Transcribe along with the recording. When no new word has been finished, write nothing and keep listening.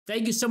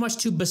Thank you so much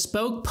to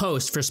Bespoke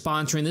Post for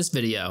sponsoring this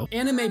video.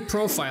 Anime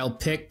profile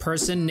pic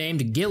person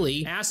named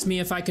Gilly asked me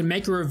if I could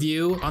make a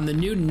review on the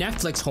new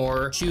Netflix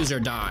horror Choose or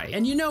Die.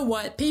 And you know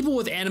what? People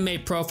with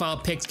anime profile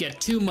pics get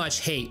too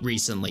much hate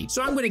recently,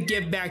 so I'm gonna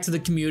give back to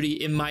the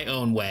community in my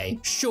own way.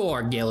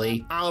 Sure,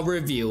 Gilly, I'll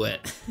review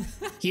it.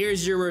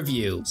 Here's your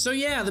review. So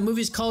yeah, the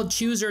movie's called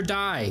Choose or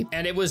Die,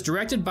 and it was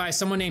directed by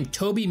someone named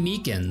Toby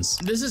Meekins.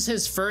 This is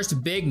his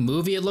first big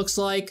movie, it looks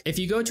like. If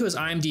you go to his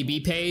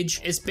IMDb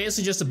page, it's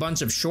basically just a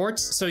bunch of shorts.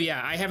 So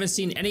yeah, I haven't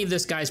seen any of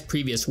this guy's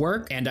previous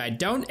work, and I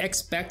don't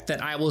expect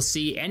that I will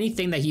see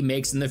anything that he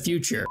makes in the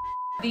future.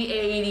 The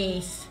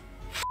 80s.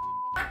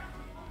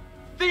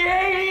 The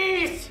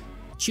 80s!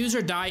 Choose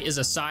or Die is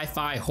a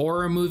sci-fi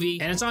horror movie,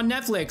 and it's on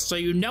Netflix, so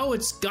you know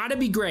it's gotta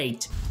be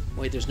great.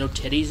 Wait, there's no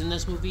titties in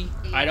this movie?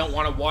 I don't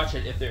want to watch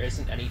it if there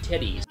isn't any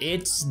titties.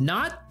 It's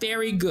not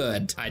very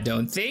good, I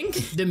don't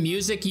think. The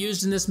music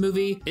used in this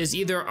movie is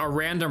either a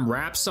random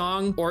rap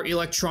song or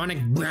electronic.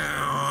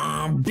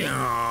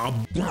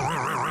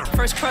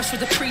 First crush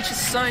with the preacher's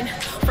son.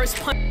 First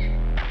punch.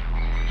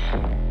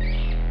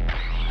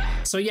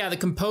 So yeah, the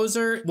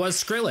composer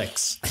was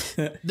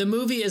Skrillex. The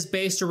movie is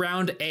based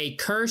around a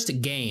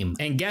cursed game.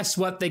 And guess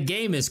what the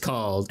game is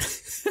called?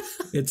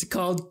 It's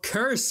called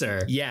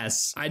Cursor.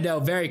 Yes, I know,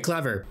 very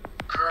clever.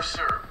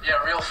 Cursor.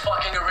 Yeah, real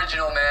fucking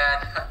original,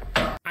 man.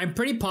 I'm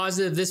pretty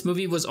positive this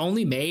movie was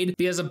only made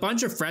because a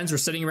bunch of friends were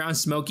sitting around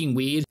smoking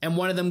weed, and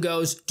one of them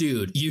goes,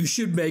 dude, you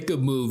should make a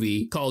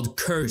movie called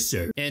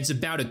Cursor, and it's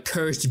about a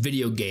cursed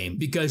video game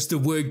because the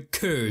word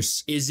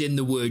curse is in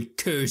the word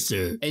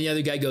cursor. And the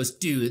other guy goes,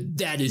 dude,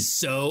 that is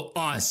so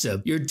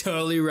awesome. You're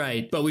totally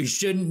right, but we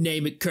shouldn't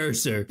name it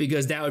Cursor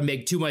because that would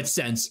make too much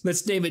sense.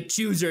 Let's name it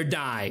Choose or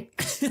Die.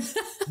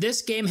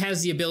 This game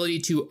has the ability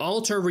to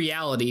alter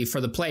reality for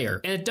the player,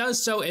 and it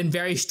does so in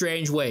very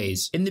strange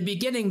ways. In the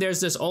beginning,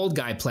 there's this old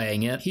guy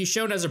playing it. He's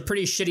shown as a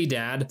pretty shitty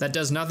dad that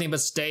does nothing but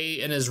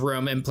stay in his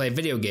room and play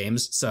video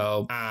games,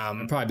 so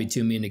I'd probably be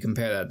too mean to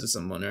compare that to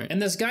someone, right?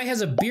 And this guy has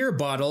a beer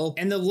bottle,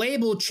 and the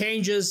label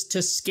changes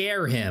to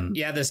scare him.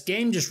 Yeah, this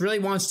game just really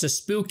wants to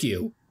spook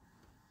you.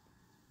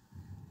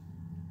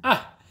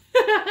 Ah!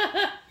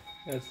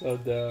 That's so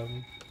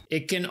dumb.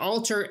 It can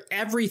alter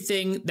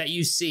everything that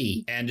you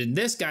see. And in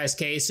this guy's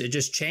case, it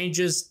just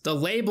changes the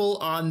label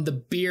on the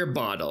beer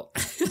bottle.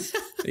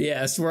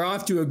 Yes, we're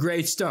off to a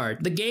great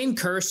start. The game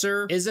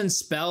Cursor isn't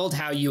spelled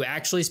how you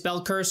actually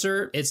spell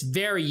cursor. It's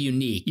very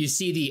unique. You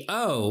see, the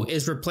O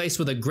is replaced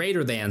with a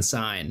greater than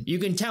sign. You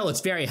can tell it's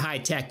very high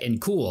tech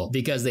and cool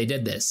because they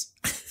did this.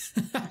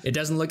 It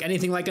doesn't look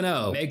anything like an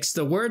O. Makes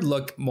the word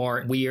look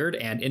more weird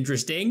and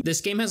interesting. This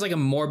game has like a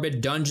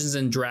morbid Dungeons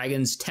and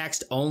Dragons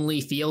text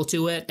only feel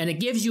to it, and it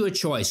gives you a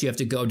choice. You have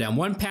to go down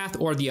one path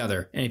or the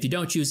other, and if you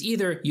don't choose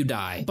either, you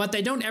die. But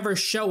they don't ever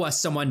show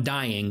us someone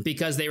dying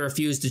because they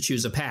refuse to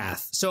choose a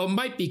path. So it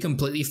might be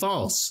completely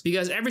false,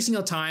 because every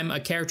single time a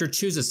character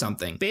chooses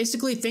something.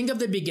 Basically, think of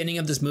the beginning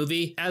of this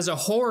movie as a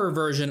horror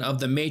version of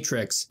The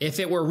Matrix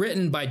if it were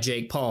written by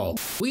Jake Paul.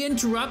 We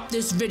interrupt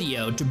this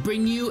video to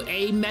bring you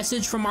a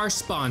message from our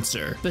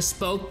sponsor,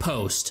 Bespoke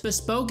Post.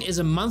 Bespoke is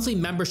a monthly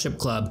membership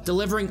club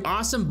delivering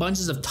awesome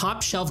bunches of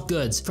top shelf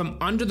goods from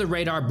under the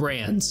radar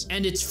brands,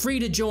 and it's free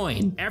to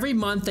join. Every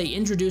month they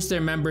introduce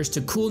their members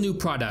to cool new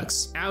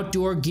products,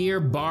 outdoor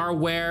gear,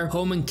 barware,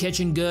 home and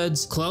kitchen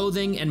goods,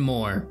 clothing, and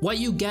more. What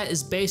you get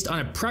is based on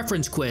a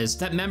preference quiz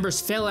that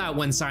members fill out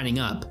when signing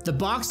up. The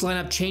box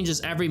lineup changes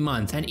every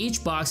month, and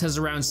each box has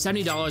around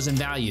 $70 in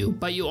value,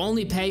 but you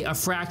only pay a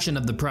fraction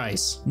of the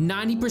price.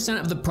 90%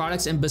 of the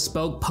products in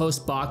Bespoke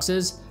Post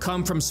boxes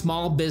come from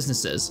small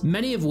businesses,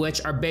 many of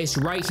which are based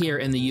right here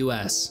in the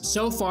US.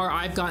 So far,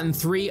 I've gotten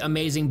 3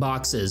 amazing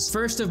boxes.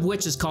 First of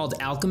which is called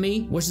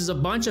Alchemy, which is a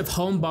bunch of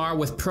home bar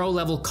with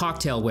pro-level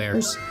cocktail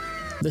wares.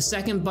 The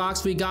second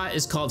box we got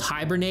is called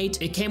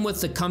Hibernate. It came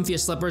with the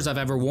comfiest slippers I've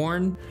ever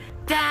worn.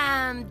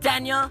 Damn,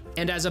 Daniel.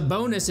 And as a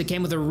bonus, it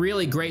came with a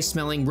really great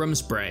smelling room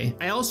spray.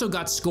 I also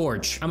got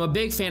Scorch. I'm a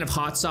big fan of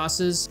hot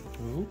sauces.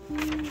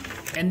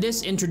 And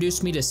this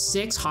introduced me to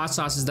 6 hot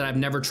sauces that I've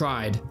never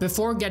tried.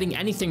 Before getting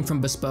anything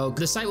from Bespoke,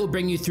 the site will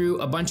bring you through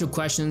a bunch of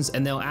questions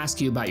and they'll ask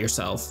you about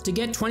yourself. To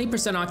get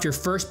 20% off your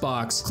first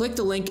box, click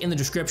the link in the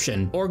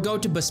description or go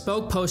to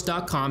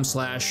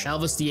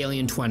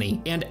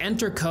bespokepost.com/ElvisTheAlien20 and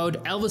enter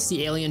code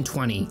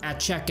ElvisTheAlien20 at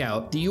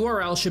checkout. The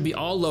URL should be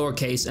all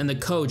lowercase and the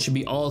code should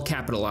be all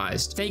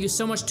capitalized. Thank you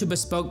so much to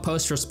Bespoke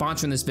Post for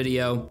sponsoring this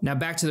video. Now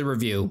back to the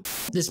review.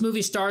 This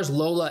movie stars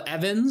Lola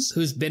Evans,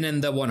 who's been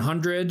in The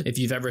 100, if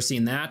you've ever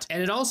seen that,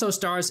 and it also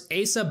stars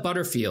Asa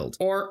Butterfield,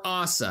 or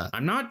Asa.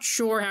 I'm not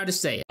sure how to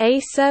say it.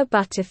 Asa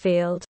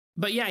Butterfield.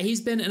 But yeah,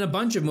 he's been in a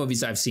bunch of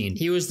movies I've seen.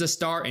 He was the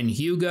star in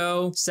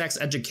Hugo, Sex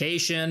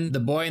Education, The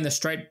Boy in the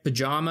Striped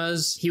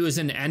Pajamas. He was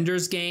in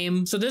Ender's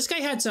Game. So this guy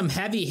had some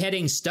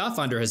heavy-hitting stuff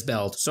under his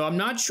belt. So I'm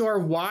not sure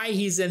why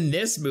he's in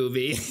this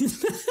movie,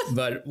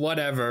 but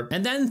whatever.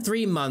 And then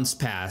 3 months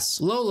pass.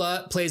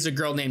 Lola plays a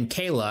girl named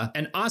Kayla,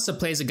 and Asa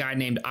plays a guy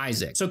named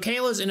Isaac. So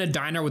Kayla's in a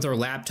diner with her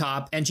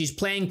laptop, and she's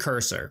playing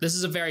Cursor. This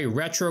is a very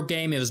retro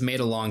game. It was made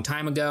a long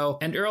time ago.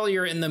 And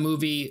earlier in the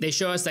movie, they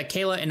show us that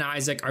Kayla and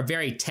Isaac are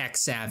very tech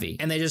savvy,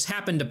 and they just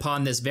happened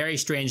upon this very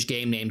strange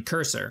game named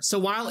Cursor. So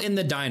while in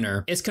the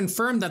diner, it's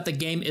confirmed that the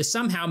game is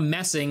somehow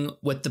messing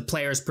with the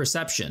player's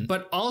perception,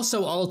 but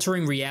also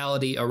altering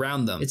reality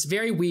around them. It's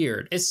very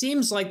weird. It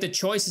seems like the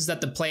choices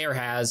that the player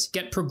has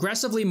get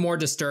progressively more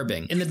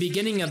disturbing. In the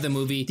beginning of the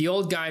movie, the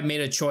old guy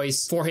made a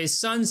choice for his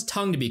son's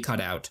tongue to be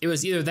cut out. It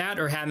was either that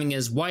or having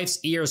his wife's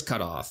ears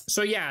cut off.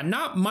 So yeah,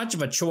 not much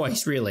of a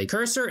choice, really.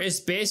 Cursor is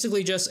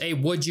basically just a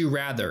would you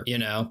rather, you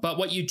know, but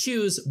what you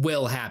choose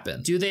will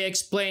happen. Do they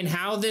explain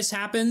how this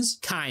happens?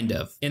 Kind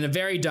of, in a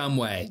very dumb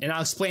way, and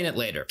I'll explain it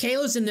later.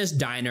 Kayla's in this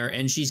diner,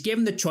 and she's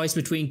given the choice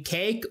between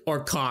cake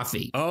or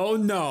coffee. Oh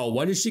no,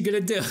 what is she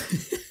gonna do?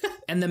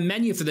 And the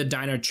menu for the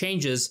diner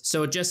changes,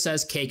 so it just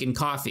says cake and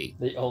coffee.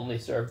 They only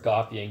serve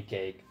coffee and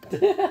cake.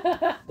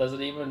 Does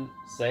it even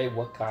say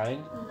what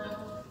kind?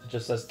 It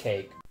just says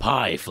cake.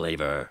 Pie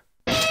flavor.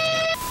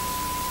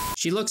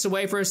 She looks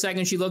away for a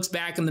second, she looks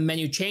back, and the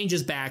menu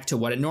changes back to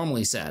what it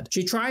normally said.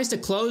 She tries to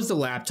close the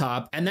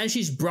laptop, and then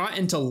she's brought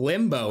into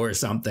limbo or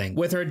something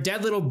with her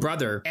dead little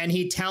brother, and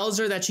he tells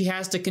her that she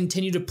has to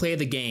continue to play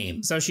the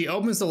game. So she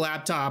opens the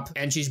laptop,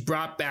 and she's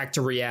brought back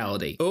to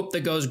reality. Oop,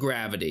 there goes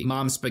gravity.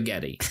 Mom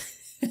spaghetti.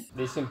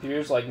 These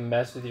computers like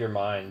mess with your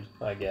mind,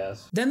 I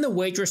guess. Then the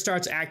waitress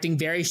starts acting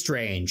very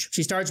strange.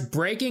 She starts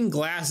breaking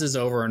glasses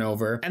over and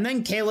over, and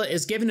then Kayla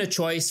is given a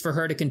choice for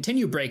her to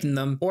continue breaking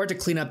them or to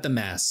clean up the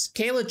mess.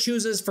 Kayla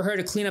chooses for her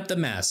to clean up the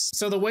mess.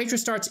 So the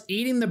waitress starts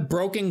eating the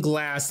broken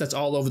glass that's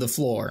all over the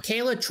floor.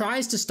 Kayla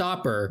tries to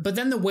stop her, but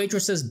then the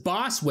waitress's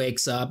boss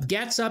wakes up,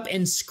 gets up,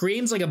 and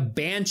screams like a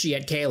banshee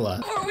at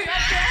Kayla.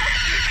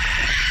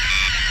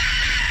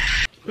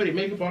 Putting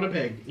makeup on a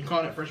pig. You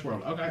call it first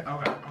world. Okay.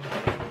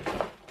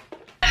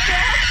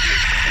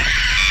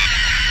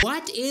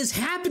 What is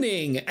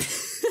happening?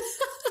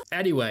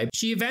 Anyway,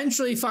 she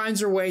eventually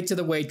finds her way to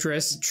the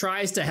waitress,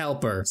 tries to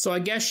help her. So I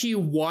guess she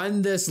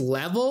won this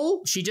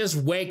level? She just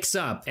wakes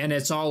up and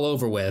it's all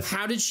over with.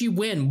 How did she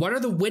win? What are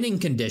the winning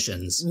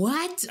conditions?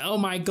 What? Oh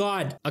my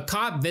god. A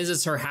cop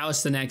visits her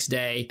house the next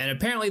day, and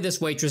apparently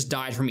this waitress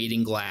died from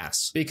eating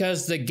glass.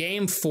 Because the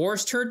game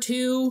forced her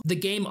to? The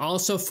game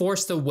also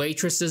forced the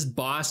waitress's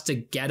boss to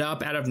get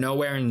up out of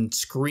nowhere and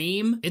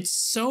scream? It's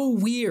so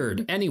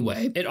weird.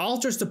 Anyway, it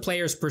alters the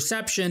player's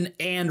perception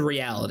and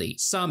reality,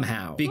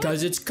 somehow.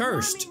 Because it's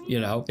cursed, you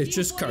know, it's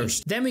just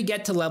cursed. Then we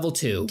get to level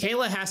 2.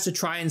 Kayla has to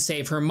try and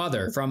save her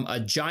mother from a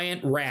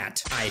giant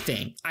rat, I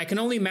think. I can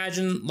only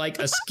imagine like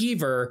a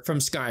skeever from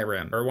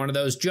Skyrim, or one of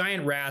those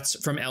giant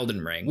rats from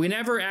Elden Ring. We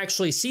never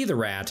actually see the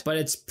rat, but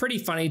it's pretty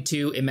funny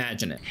to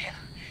imagine it.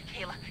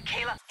 Kayla. A rat!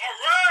 There's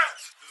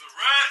a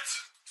rat!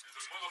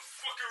 There's a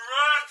motherfucking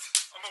rat!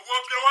 I'ma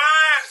whoop your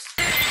ass!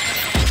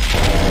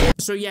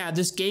 So yeah,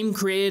 this game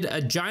created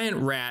a giant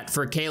rat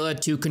for Kayla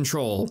to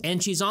control,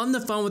 and she's on the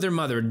phone with her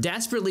mother,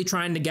 desperately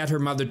trying to get her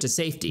mother to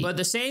safety. But at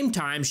the same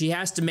time, she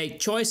has to make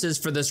choices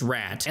for this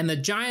rat, and the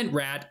giant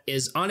rat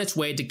is on its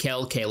way to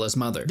kill Kayla's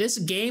mother. This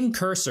game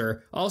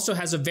Cursor also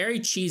has a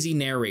very cheesy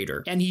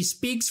narrator, and he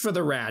speaks for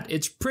the rat.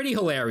 It's pretty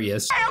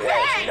hilarious.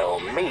 There's no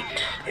meat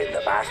in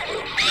the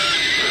bathroom.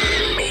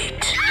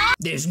 Meat.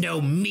 There's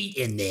no meat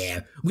in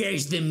there.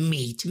 Where's the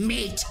meat?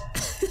 Meat!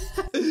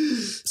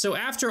 So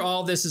after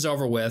all this is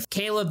over with,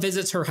 Kayla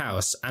visits her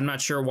house. I'm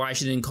not sure why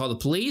she didn't call the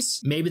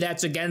police. Maybe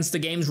that's against the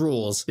game's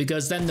rules,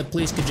 because then the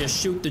police could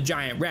just shoot the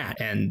giant rat,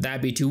 and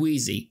that'd be too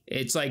easy.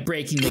 It's like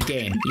breaking the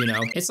game, you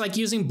know? It's like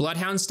using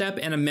Bloodhound Step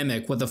and a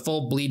Mimic with a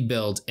full bleed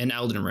build in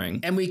Elden Ring.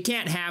 And we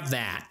can't have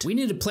that. We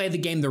need to play the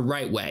game the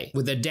right way,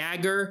 with a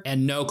dagger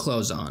and no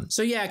clothes on.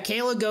 So yeah,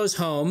 Kayla goes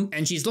home,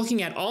 and she's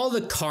looking at all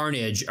the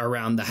carnage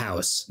around the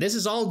house. This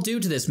is all due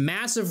to this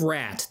massive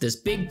rat, this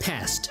big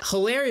pest.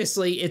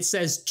 Hilariously, it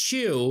says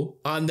chew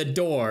on the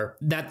door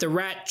that the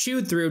rat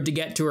chewed through to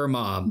get to her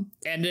mom.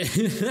 And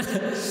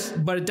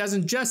but it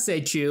doesn't just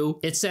say chew,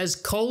 it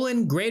says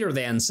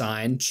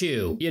 $!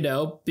 chew, you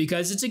know,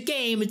 because it's a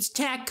game, it's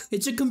tech,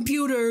 it's a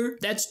computer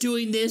that's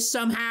doing this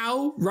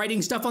somehow,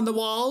 writing stuff on the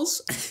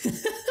walls.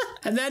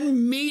 And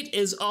then meat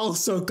is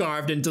also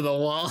carved into the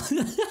wall.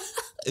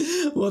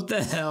 What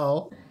the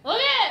hell? Look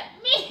at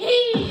me!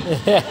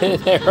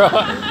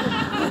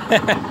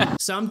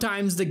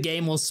 Sometimes the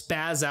game will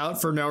spaz out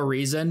for no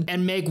reason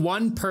and make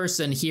one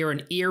person hear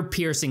an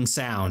ear-piercing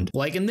sound,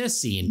 like in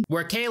this scene,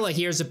 where Kayla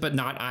hears it but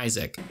not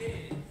Isaac.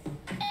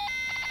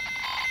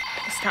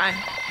 It's time.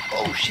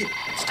 Oh shit,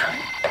 it's time.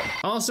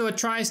 Also, it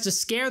tries to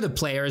scare the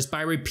players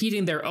by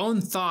repeating their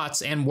own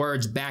thoughts and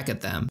words back at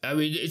them. I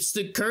mean, it's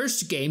the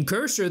cursed game,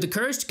 Cursor, the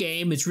cursed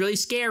game. It's really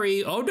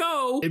scary. Oh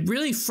no! It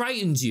really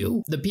frightens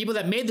you. The people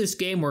that made this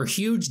game were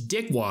huge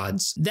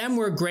dickwads. Then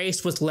we're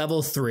graced with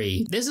level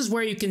 3. This is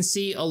where you can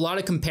see a lot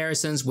of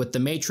comparisons with the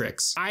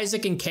Matrix.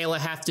 Isaac and Kayla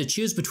have to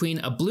choose between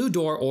a blue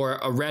door or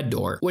a red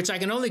door, which I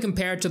can only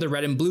compare to the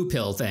red and blue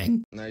pill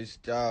thing. Nice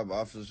job,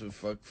 Officer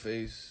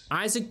Fuckface.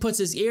 Isaac puts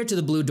his ear to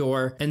the blue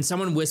door and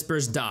someone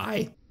whispers,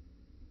 "Die."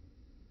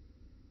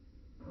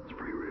 It's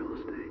free real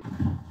estate.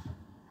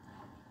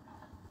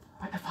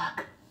 What the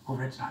fuck? Oh,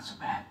 red's not so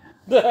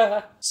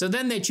bad. So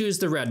then they choose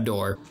the red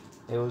door.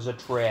 It was a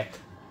trick.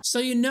 So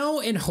you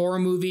know in horror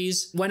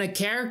movies, when a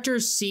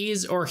character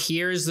sees or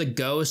hears the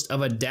ghost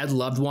of a dead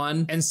loved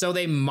one, and so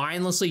they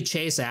mindlessly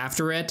chase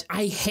after it?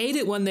 I hate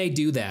it when they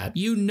do that.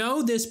 You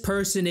know this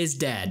person is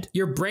dead.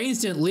 Your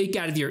brains didn't leak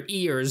out of your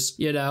ears,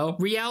 you know?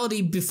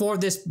 Reality before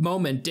this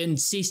moment didn't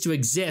cease to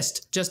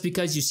exist just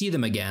because you see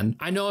them again.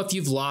 I know if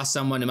you've lost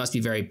someone, it must be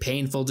very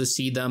painful to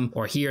see them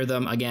or hear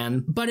them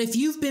again. But if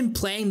you've been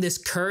playing this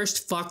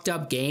cursed, fucked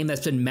up game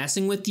that's been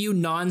messing with you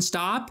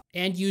nonstop,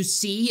 and you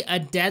see a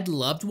dead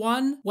loved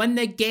one, when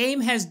the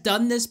game has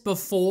done this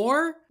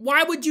before,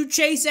 why would you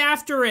chase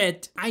after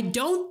it? I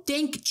don't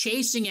think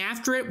chasing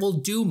after it will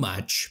do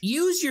much.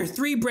 Use your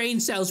 3 brain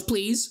cells,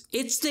 please.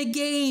 It's the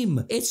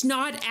game. It's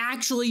not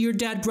actually your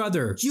dead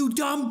brother. You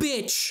dumb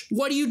bitch.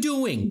 What are you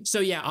doing? So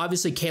yeah,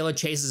 obviously Kayla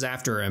chases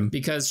after him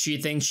because she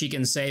thinks she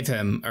can save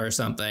him or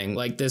something.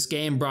 Like this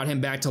game brought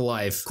him back to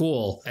life.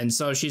 Cool. And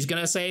so she's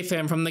gonna save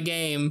him from the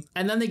game.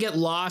 And then they get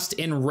lost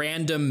in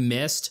random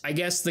mist. I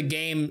guess the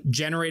game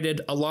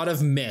generated a lot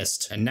of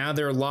mist and now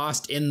they're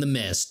lost in the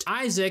mist.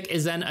 Isaac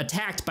is then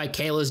attacked by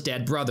Kayla's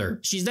dead brother.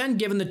 She's then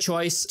given the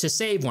choice to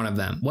save one of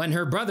them when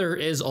her brother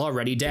is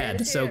already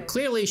dead. So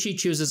clearly she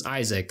chooses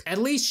Isaac.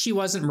 At least she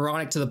wasn't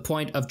moronic to the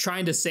point of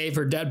trying to save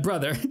her dead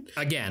brother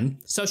again.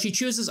 So she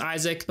chooses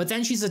Isaac, but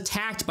then she's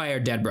attacked by her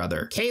dead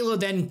brother. Kayla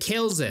then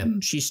kills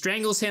him. She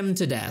strangles him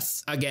to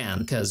death again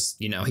because,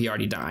 you know, he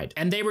already died.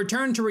 And they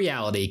return to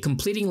reality,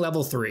 completing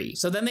level 3.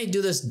 So then they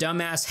do this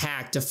dumbass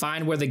hack to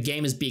find where the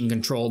game is being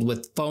controlled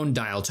with phone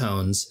dial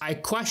tones. I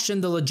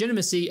question the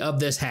legitimacy of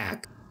this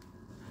hack.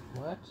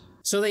 What?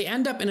 So they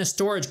end up in a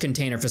storage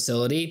container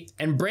facility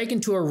and break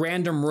into a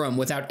random room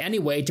without any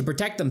way to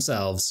protect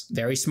themselves.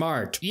 Very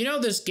smart. You know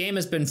this game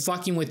has been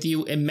fucking with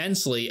you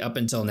immensely up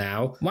until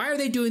now. Why are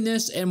they doing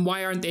this and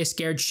why aren't they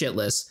scared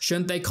shitless?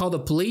 Shouldn't they call the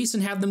police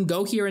and have them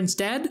go here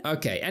instead?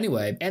 Okay,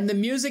 anyway. And the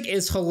music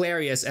is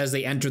hilarious as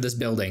they enter this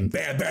building.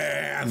 Bam,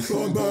 bam,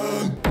 boom,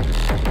 boom.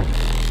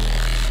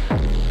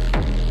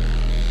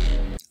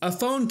 A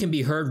phone can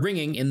be heard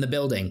ringing in the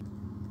building.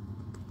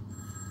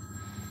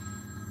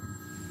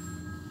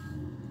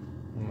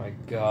 Oh my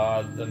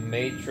god, the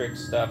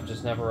Matrix stuff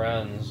just never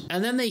ends.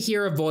 And then they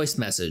hear a voice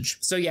message.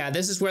 So yeah,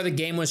 this is where the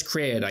game was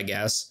created, I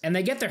guess. And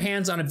they get their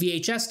hands on a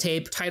VHS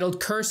tape titled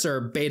Cursor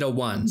Beta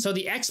 1. So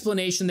the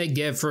explanation they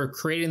give for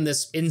creating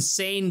this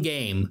insane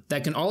game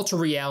that can alter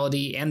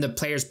reality and the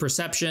player's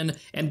perception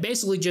and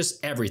basically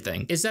just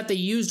everything is that they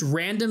used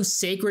random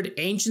sacred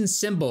ancient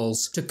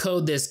symbols to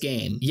code this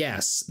game.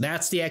 Yes,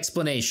 that's the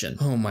explanation.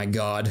 Oh my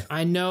god.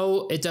 I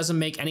know it doesn't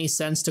make any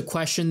sense to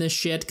question this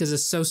shit because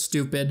it's so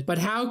stupid, but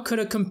how could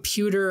a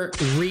computer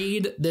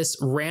read this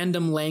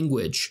random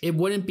language? It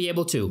wouldn't be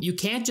able to. You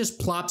can't just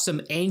plop some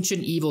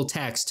ancient evil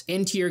text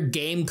into your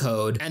game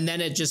code and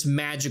then it just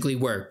magically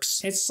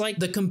works. It's like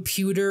the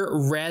computer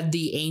read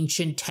the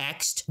ancient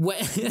text.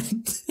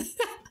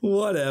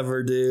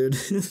 Whatever, dude.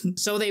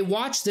 So they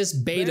watch this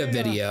beta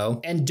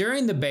video, and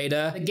during the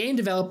beta, the game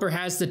developer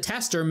has the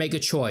tester make a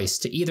choice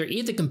to either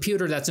eat the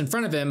computer that's in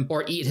front of him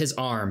or eat his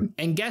arm.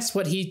 And guess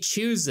what he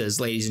chooses,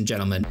 ladies and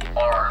gentlemen?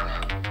 Arm.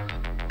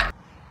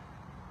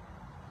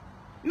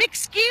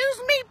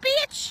 Excuse me,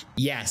 bitch?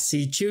 Yes,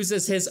 he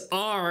chooses his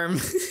arm.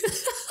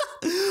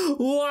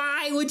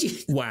 Why would you?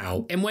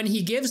 Wow. And when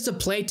he gives the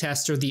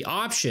playtester the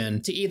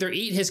option to either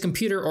eat his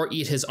computer or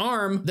eat his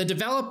arm, the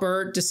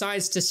developer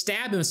decides to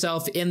stab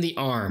himself in the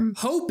arm,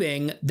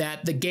 hoping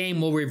that the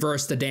game will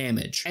reverse the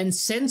damage. And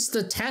since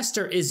the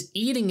tester is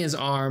eating his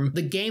arm,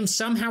 the game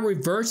somehow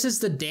reverses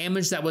the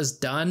damage that was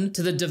done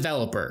to the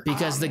developer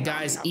because the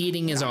guy's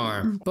eating his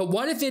arm. But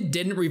what if it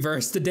didn't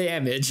reverse the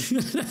damage?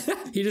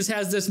 He just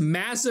has this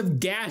massive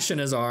gash in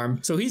his arm,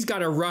 so he's got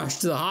to rush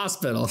to the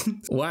hospital.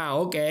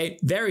 Wow, okay.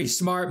 Very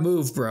smart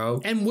move,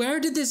 bro. And where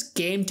did this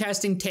game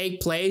testing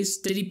take place?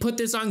 Did he put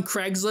this on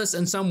Craigslist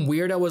and some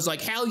weirdo was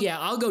like, hell yeah,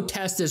 I'll go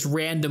test this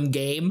random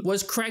game?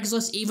 Was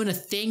Craigslist even a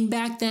thing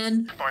back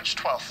then? March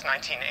 12th,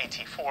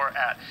 1984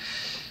 at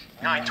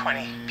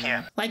 9:20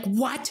 p.m. Like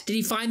what? Did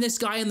he find this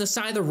guy on the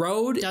side of the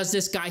road? Does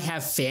this guy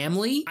have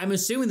family? I'm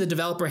assuming the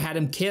developer had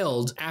him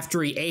killed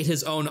after he ate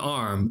his own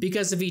arm,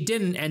 because if he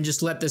didn't and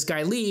just let this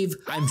guy leave,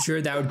 I'm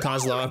sure that would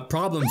cause a lot of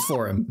problems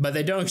for him. But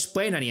they don't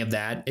explain any of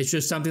that. It's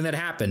just something that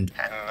happened.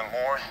 And the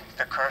more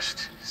the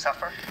cursed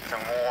suffer, the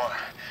more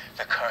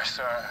the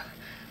cursor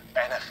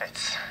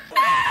benefits.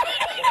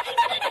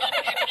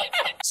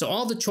 So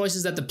all the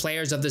choices that the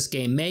players of this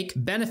game make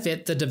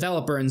benefit the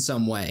developer in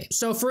some way.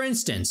 So for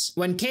instance,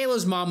 when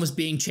Kayla's mom was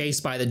being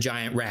chased by the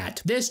giant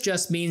rat, this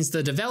just means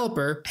the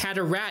developer had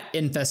a rat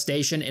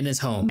infestation in his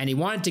home and he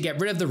wanted to get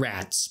rid of the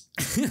rats.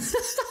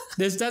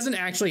 This doesn't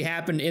actually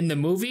happen in the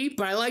movie,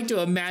 but I like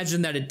to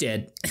imagine that it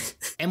did.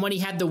 And when he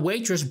had the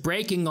waitress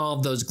breaking all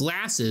of those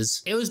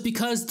glasses, it was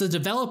because the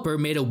developer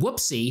made a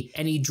whoopsie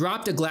and he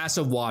dropped a glass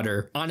of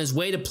water on his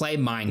way to play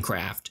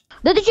Minecraft.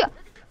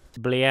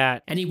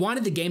 Bliat. And he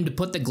wanted the game to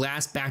put the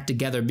glass back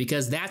together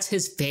because that's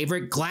his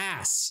favorite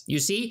glass. You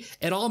see,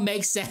 it all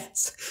makes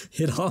sense.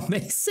 It all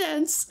makes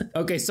sense.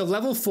 Okay, so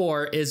level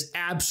 4 is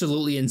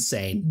absolutely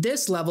insane.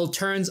 This level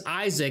turns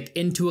Isaac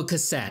into a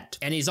cassette,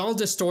 and he's all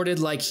distorted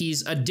like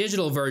he's a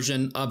digital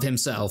version of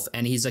himself,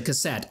 and he's a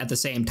cassette at the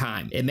same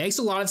time. It makes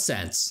a lot of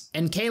sense.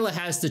 And Kayla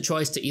has the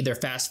choice to either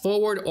fast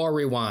forward or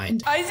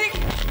rewind. Isaac!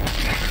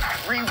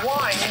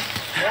 Rewind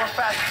or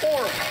fast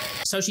forward.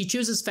 So she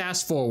chooses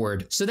fast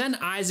forward. So then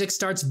Isaac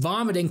starts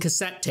vomiting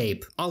cassette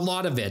tape, a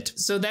lot of it.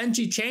 So then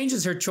she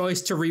changes her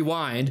choice to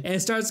rewind and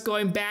starts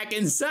going back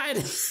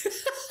inside.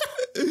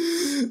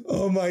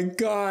 Oh my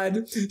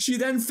God. She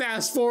then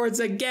fast forwards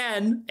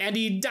again and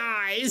he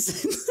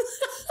dies.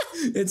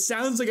 It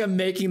sounds like I'm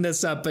making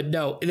this up, but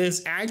no,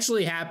 this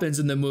actually happens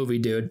in the movie,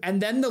 dude.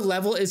 And then the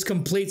level is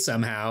complete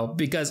somehow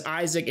because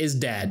Isaac is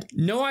dead.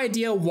 No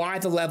idea why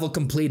the level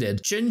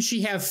completed. Shouldn't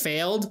she have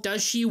failed?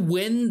 Does she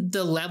win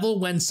the level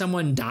when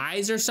someone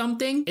dies or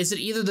something? Is it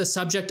either the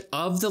subject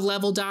of the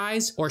level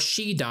dies or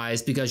she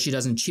dies because she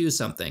doesn't choose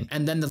something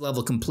and then the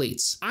level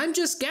completes? I'm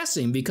just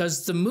guessing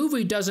because the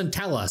movie doesn't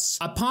tell us.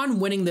 Upon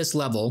winning this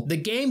level, the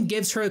game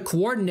gives her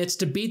coordinates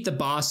to beat the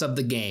boss of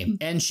the game,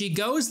 and she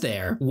goes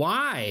there.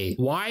 Why?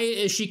 Why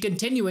is she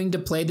continuing to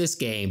play this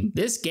game?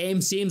 This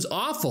game seems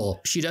awful.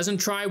 She doesn't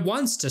try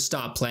once to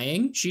stop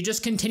playing. She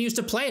just continues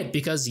to play it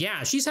because,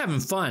 yeah, she's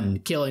having fun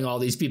killing all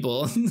these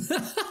people.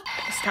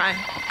 It's time.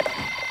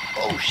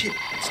 Oh shit,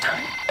 it's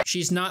time.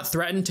 She's not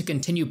threatened to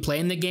continue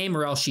playing the game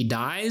or else she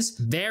dies.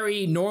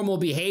 Very normal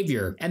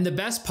behavior. And the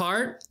best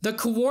part, the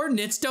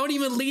coordinates don't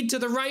even lead to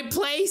the right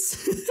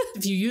place.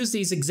 If you use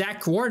these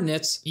exact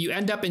coordinates, you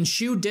end up in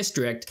Shu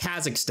District,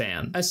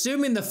 Kazakhstan.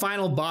 Assuming the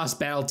final boss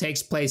battle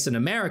takes place in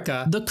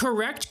America, the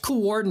correct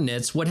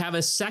coordinates would have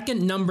a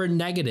second number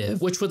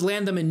negative, which would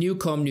land them in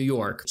Newcomb, New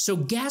York. So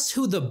guess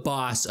who the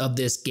boss of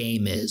this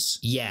game is?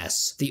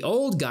 Yes, the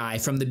old guy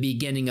from the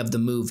beginning of the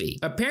movie.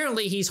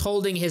 Apparently he's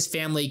holding his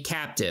family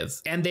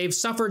captive, and they've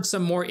suffered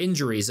some more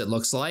injuries, it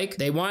looks like.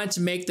 They wanted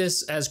to make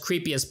this as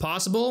creepy as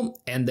possible,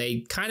 and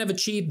they kind of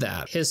achieved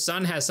that. His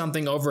son has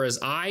something over his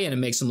eye, and it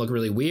makes him look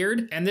really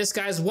weird, and this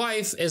guy's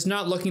wife is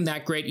not looking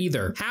that great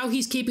either. How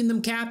he's keeping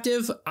them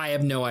captive, I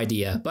have no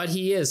idea, but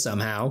he is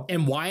somehow.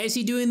 And why is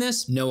he doing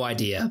this? No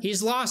idea.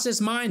 He's lost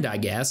his mind, I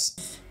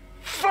guess.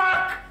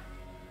 Fuck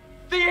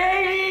the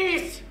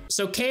 80s!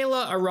 So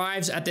Kayla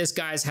arrives at this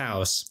guy's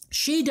house.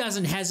 She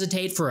doesn't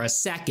hesitate for a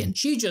second.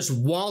 She just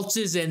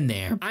waltzes in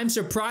there. I'm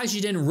surprised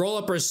she didn't roll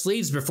up her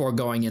sleeves before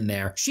going in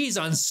there. She's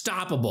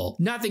unstoppable.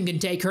 Nothing can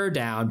take her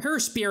down. Her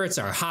spirits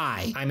are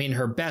high. I mean,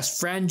 her best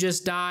friend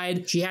just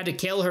died. She had to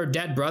kill her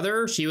dead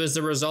brother. She was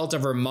the result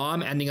of her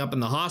mom ending up in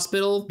the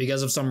hospital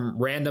because of some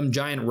random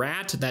giant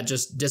rat that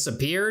just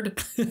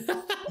disappeared.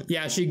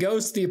 Yeah, she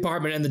goes to the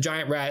apartment and the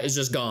giant rat is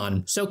just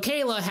gone. So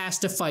Kayla has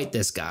to fight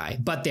this guy,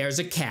 but there's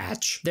a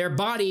catch. Their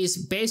bodies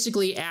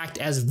basically act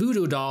as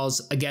voodoo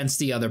dolls against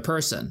the other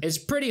person. It's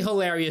pretty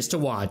hilarious to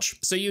watch.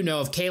 So you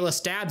know, if Kayla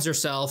stabs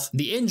herself,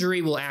 the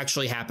injury will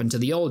actually happen to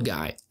the old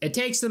guy. It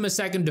takes them a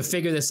second to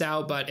figure this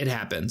out, but it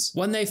happens.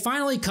 When they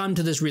finally come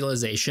to this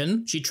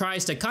realization, she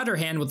tries to cut her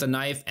hand with the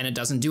knife and it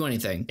doesn't do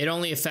anything. It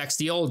only affects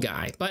the old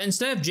guy. But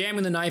instead of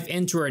jamming the knife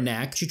into her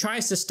neck, she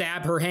tries to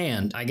stab her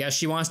hand. I guess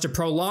she wants to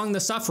prolong the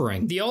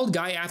suffering. The old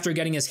guy, after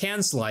getting his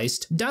hand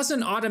sliced,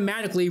 doesn't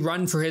automatically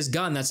run for his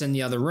gun that's in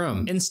the other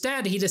room.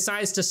 Instead, he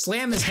decides to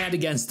slam his head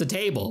against the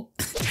table.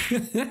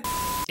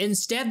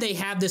 Instead, they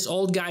have this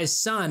old guy's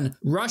son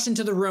rush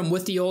into the room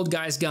with the old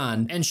guy's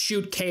gun and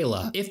shoot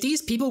Kayla. If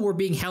these people were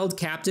being held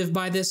captive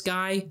by this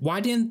guy, why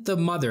didn't the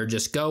mother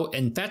just go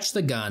and fetch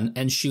the gun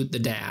and shoot the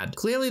dad?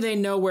 Clearly they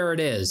know where it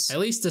is. At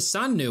least the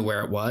son knew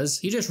where it was.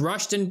 He just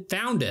rushed and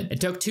found it. It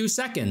took 2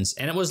 seconds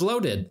and it was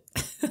loaded.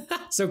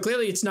 So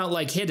clearly it's not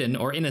like hidden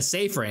or in a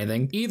safe or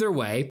anything. Either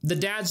way, the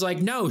dad's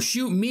like, no,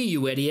 shoot me,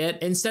 you idiot,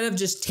 instead of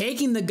just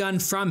taking the gun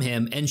from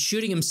him and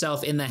shooting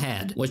himself in the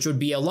head, which would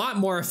be a lot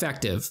more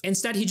effective.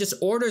 Instead, he just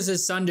orders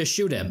his son to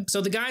shoot him. So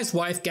the guy's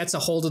wife gets a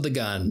hold of the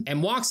gun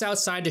and walks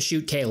outside to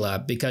shoot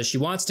Kayla because she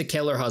wants to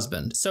kill her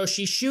husband. So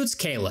she shoots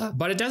Kayla,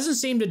 but it doesn't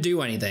seem to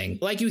do anything.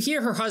 Like, you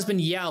hear her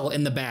husband yell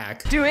in the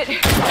back. Do it.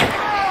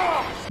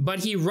 But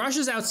he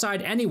rushes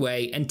outside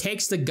anyway and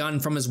takes the gun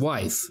from his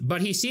wife.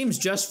 But he seems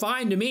just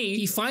fine to me.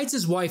 He fights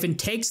his wife and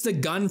takes the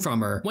gun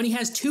from her when he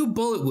has 2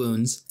 bullet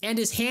wounds and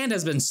his hand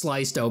has been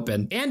sliced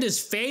open and his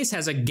face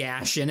has a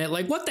gash in it.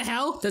 Like, what the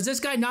hell? Does this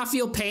guy not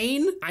feel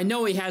pain? I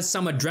know he has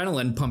some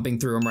adrenaline pumping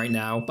through him right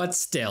now, but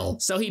still.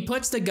 So he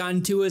puts the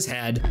gun to his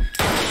head.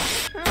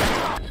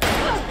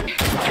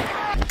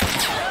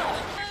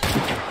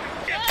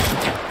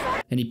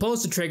 And he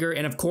pulls the trigger,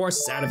 and of course,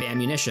 it's out of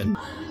ammunition.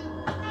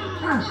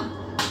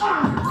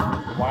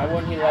 Why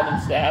wouldn't he let him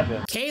stab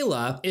him?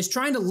 Kayla is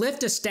trying to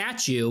lift a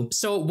statue,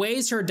 so it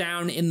weighs her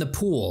down in the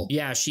pool.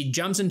 Yeah, she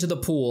jumps into the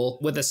pool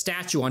with a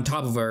statue on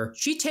top of her.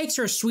 She takes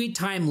her sweet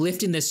time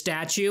lifting the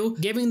statue,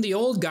 giving the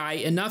old guy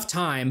enough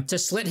time to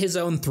slit his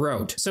own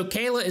throat. So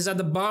Kayla is at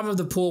the bottom of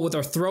the pool with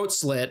her throat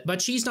slit,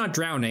 but she's not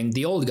drowning,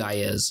 the old guy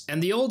is.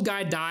 And the old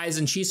guy dies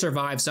and she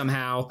survives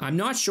somehow. I'm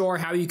not sure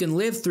how you can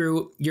live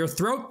through your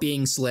throat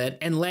being slit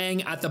and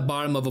laying at the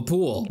bottom of a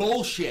pool.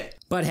 Bullshit.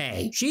 But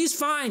hey, she's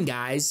fine,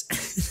 guys.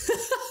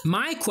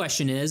 My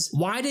question is,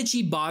 why did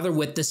she bother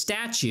with the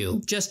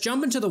statue? Just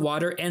jump into the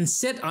water and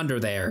sit under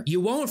there. You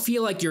won't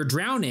feel like you're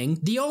drowning,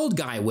 the old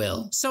guy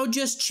will. So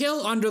just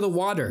chill under the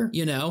water,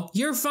 you know?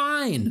 You're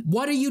fine.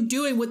 What are you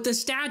doing with the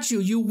statue,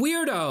 you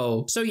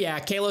weirdo? So yeah,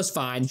 Kayla's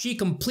fine. She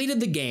completed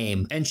the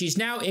game, and she's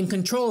now in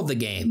control of the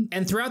game.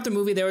 And throughout the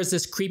movie, there was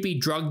this creepy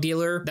drug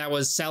dealer that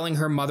was selling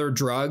her mother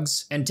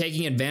drugs and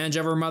taking advantage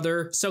of her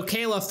mother. So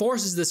Kayla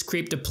forces this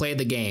creep to play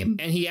the game,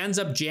 and he ends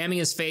up jamming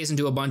his face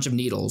into a bunch of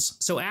needles.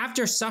 So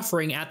after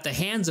suffering at the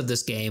hands of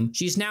this game,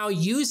 she's now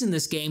using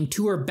this game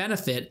to her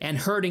benefit and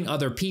hurting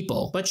other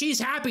people. But she's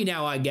happy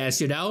now, I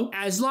guess, you know?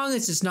 As long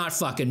as it's not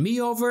fucking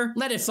me over,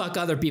 let it fuck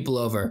other people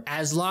over.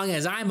 As long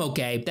as I'm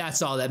okay,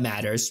 that's all that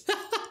matters.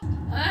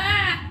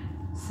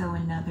 So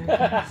another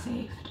can be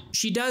saved.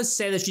 She does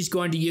say that she's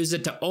going to use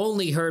it to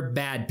only hurt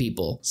bad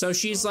people. So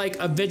she's like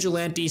a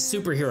vigilante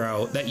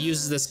superhero that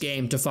uses this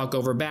game to fuck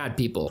over bad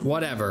people.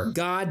 Whatever.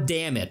 God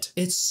damn it.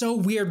 It's so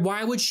weird.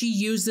 Why would she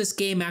use this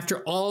game after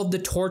all of the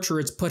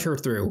torture it's put her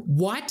through?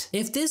 What?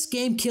 If this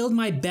game killed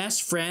my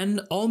best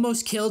friend,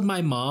 almost killed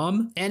my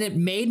mom, and it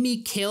made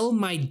me kill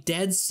my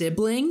dead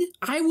sibling,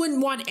 I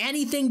wouldn't want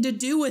anything to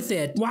do with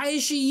it. Why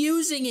is she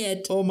using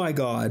it? Oh my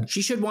God.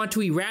 She should want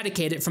to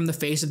eradicate it from the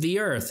face of the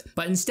earth.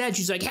 But instead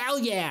she's like, hell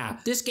yeah,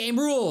 this game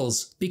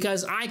rules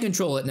because I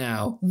control it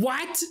now.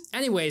 What?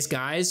 Anyways,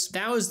 guys,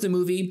 that was the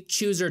movie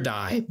Choose or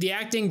Die. The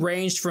acting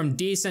ranged from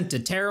decent to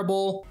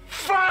terrible.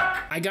 Fuck!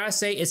 I gotta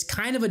say, it's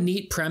kind of a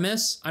neat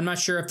premise. I'm not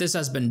sure if this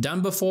has been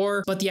done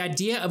before, but the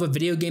idea of a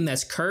video game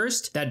that's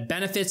cursed, that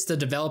benefits the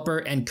developer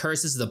and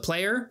curses the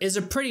player, is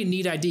a pretty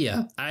neat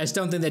idea. I just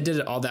don't think they did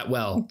it all that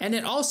well. And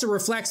it also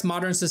reflects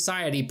modern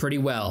society pretty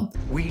well.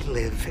 We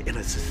live in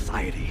a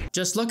society.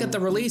 Just look at the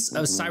release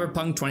of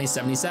Cyberpunk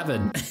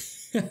 2077.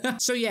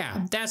 So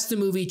yeah, that's the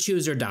movie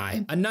Choose or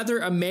Die. Another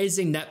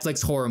amazing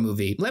Netflix horror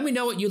movie. Let me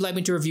know what you'd like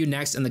me to review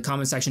next in the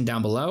comment section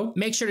down below.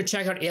 Make sure to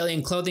check out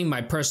Alien Clothing,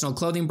 my personal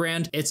clothing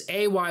brand. It's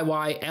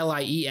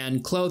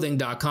AYYLIEN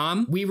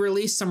clothing.com. We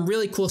release some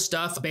really cool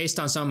stuff based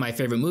on some of my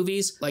favorite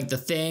movies, like The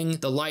Thing,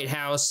 The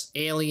Lighthouse,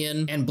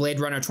 Alien, and Blade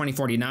Runner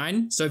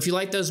 2049. So if you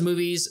like those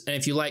movies, and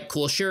if you like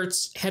cool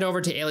shirts, head over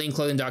to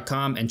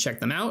alienclothing.com and check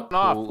them out.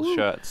 Cool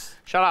shirts.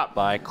 Shut up.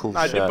 Buy cool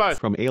shirts. did both.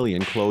 From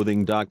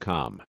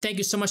alienclothing.com. Thank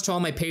you so much to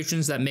all my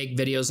patrons that make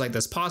videos like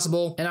this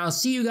possible, and I'll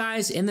see you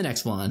guys in the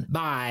next one.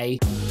 Bye.